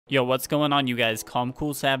Yo, what's going on, you guys?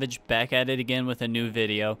 CalmCoolSavage back at it again with a new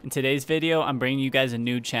video. In today's video, I'm bringing you guys a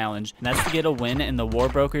new challenge, and that's to get a win in the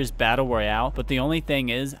Warbrokers Battle Royale. But the only thing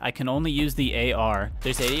is, I can only use the AR.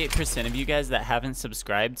 There's 88% of you guys that haven't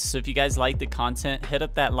subscribed, so if you guys like the content, hit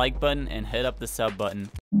up that like button and hit up the sub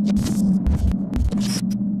button.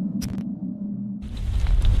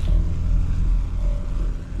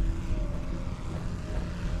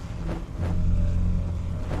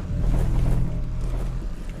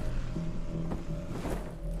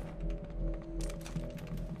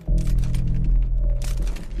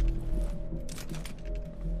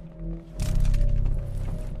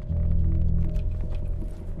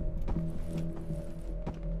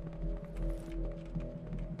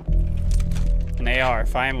 An AR,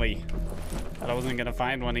 finally. Thought I wasn't gonna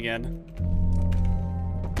find one again.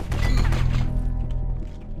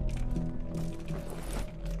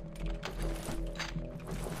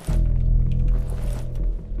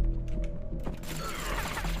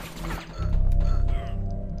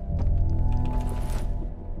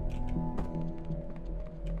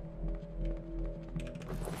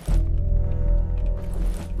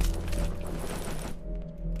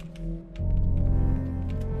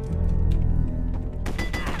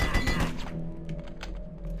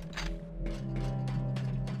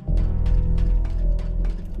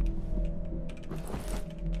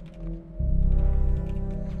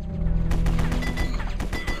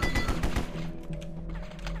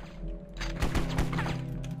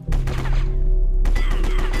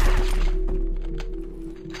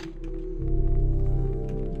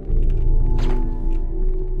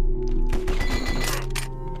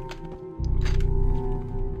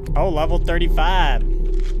 Oh, level 35.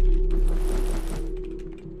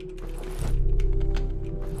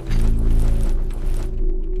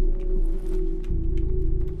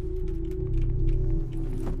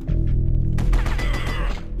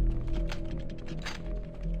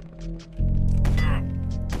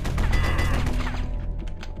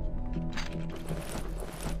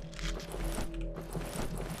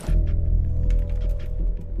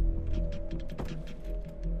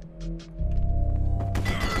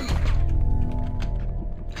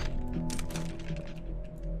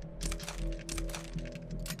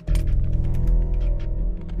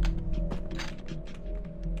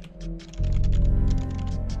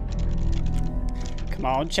 Come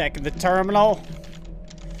on, check the terminal.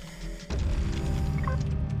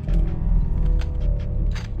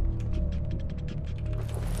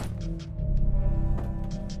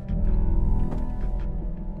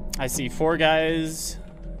 I see 4 guys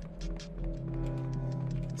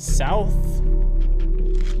south.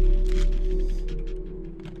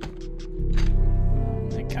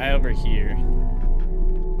 A guy over here.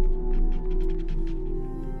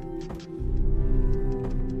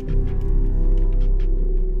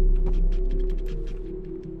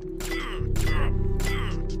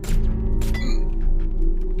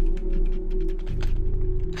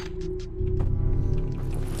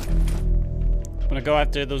 I'm gonna go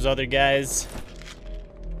after those other guys.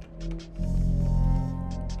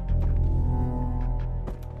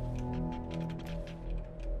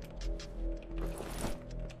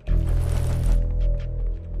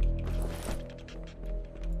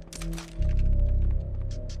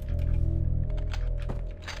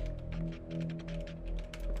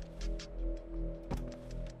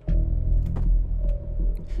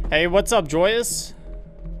 Hey, what's up, Joyous?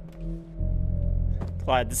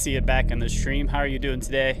 Glad to see you back in the stream. How are you doing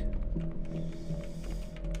today?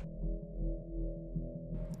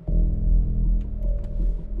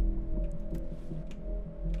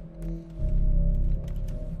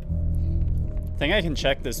 I think I can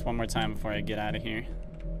check this one more time before I get out of here.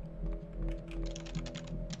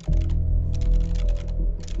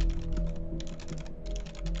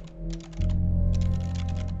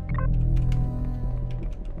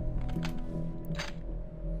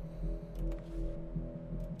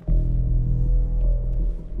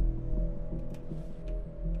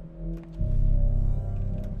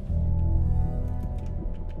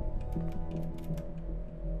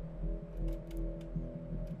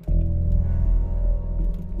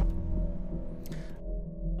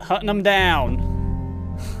 Hunting them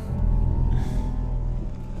down.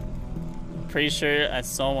 Pretty sure I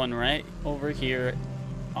saw one right over here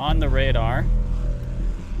on the radar.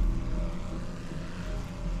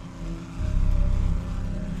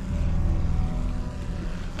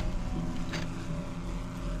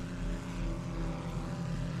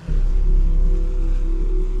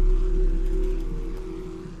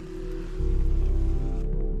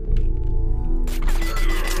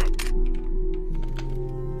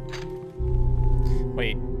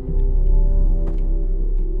 Wait.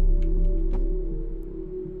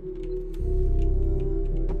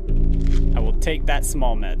 take that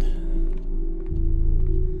small med.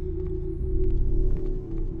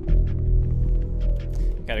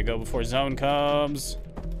 Gotta go before zone comes.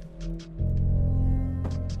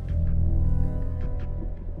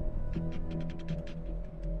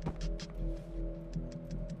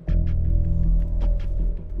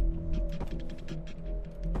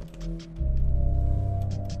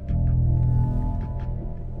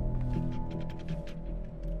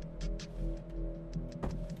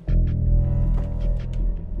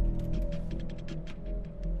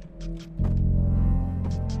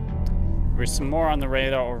 There's some more on the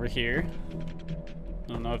radar over here.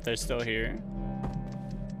 I don't know if they're still here.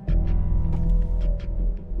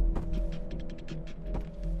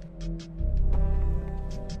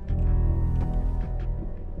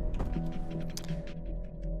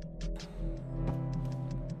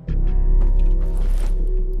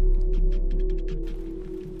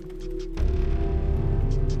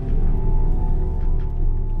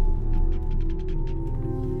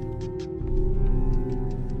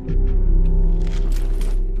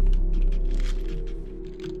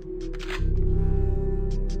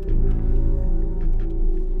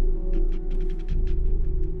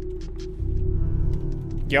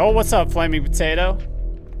 Yo, what's up, Flaming Potato?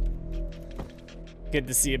 Good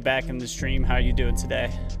to see you back in the stream. How are you doing today?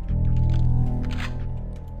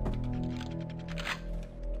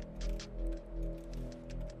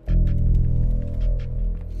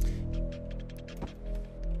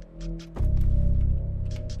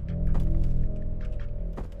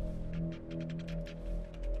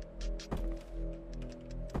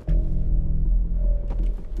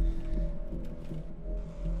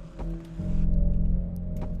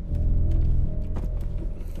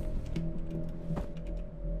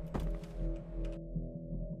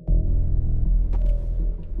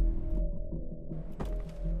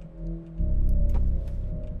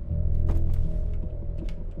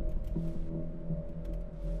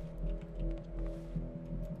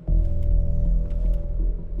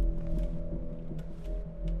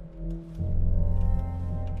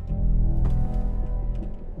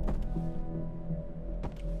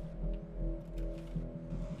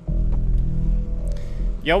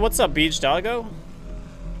 Yo, what's up, Beach Doggo?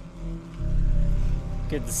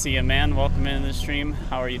 Good to see you, man. Welcome into the stream.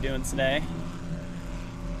 How are you doing today?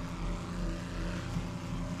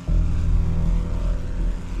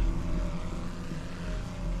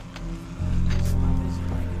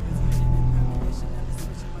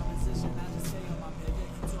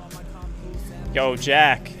 Yo,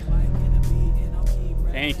 Jack.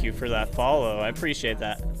 Thank you for that follow. I appreciate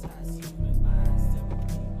that.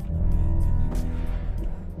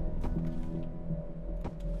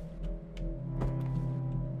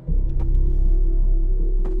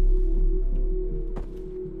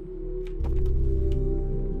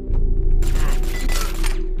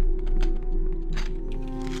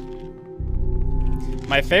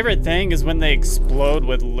 My favorite thing is when they explode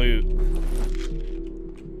with loot.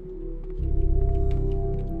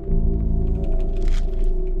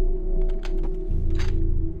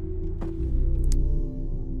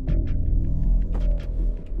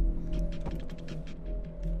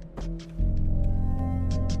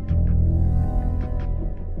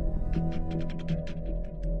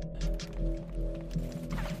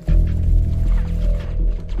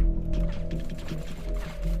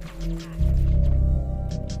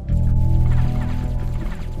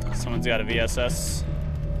 Someone's got a VSS.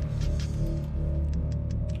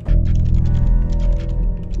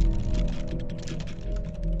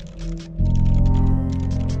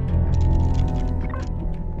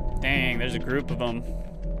 Dang, there's a group of them.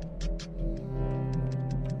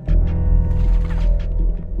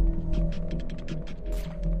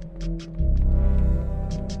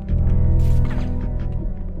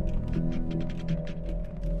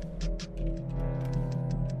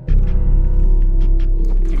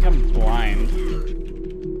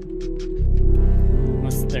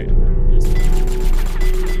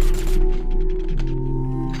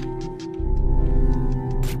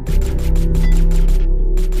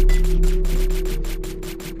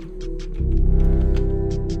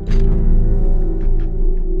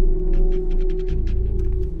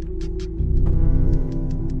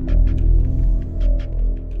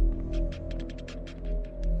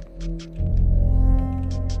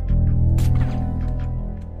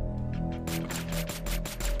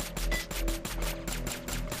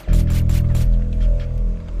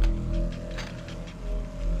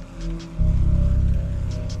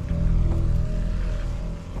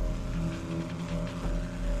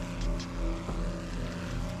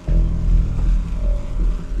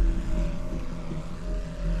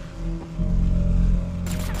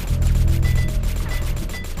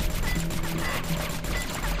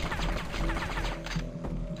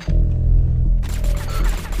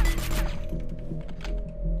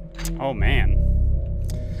 Oh man.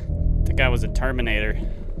 That guy was a Terminator.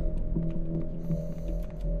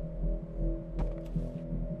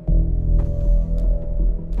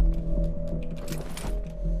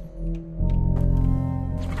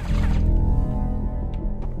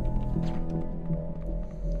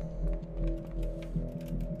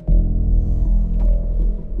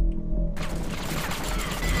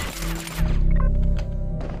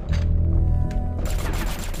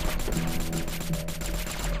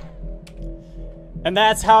 And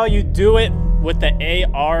that's how you do it with the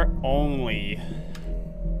AR only.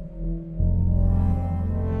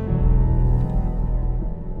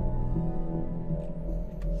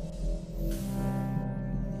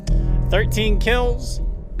 "13 kills.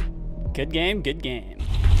 Good game, good game."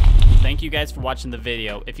 Thank you guys for watching the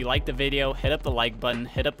video. If you liked the video, hit up the like button,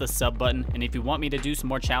 hit up the sub button, and if you want me to do some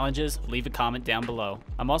more challenges, leave a comment down below.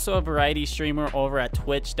 I'm also a variety streamer over at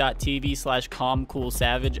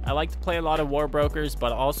twitch.tv/CalmCoolSavage. I like to play a lot of Warbrokers,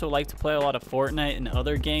 but I also like to play a lot of Fortnite and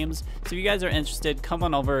other games. So if you guys are interested, come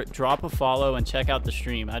on over, drop a follow, and check out the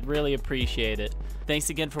stream. I'd really appreciate it. Thanks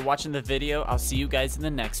again for watching the video. I'll see you guys in the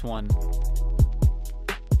next one.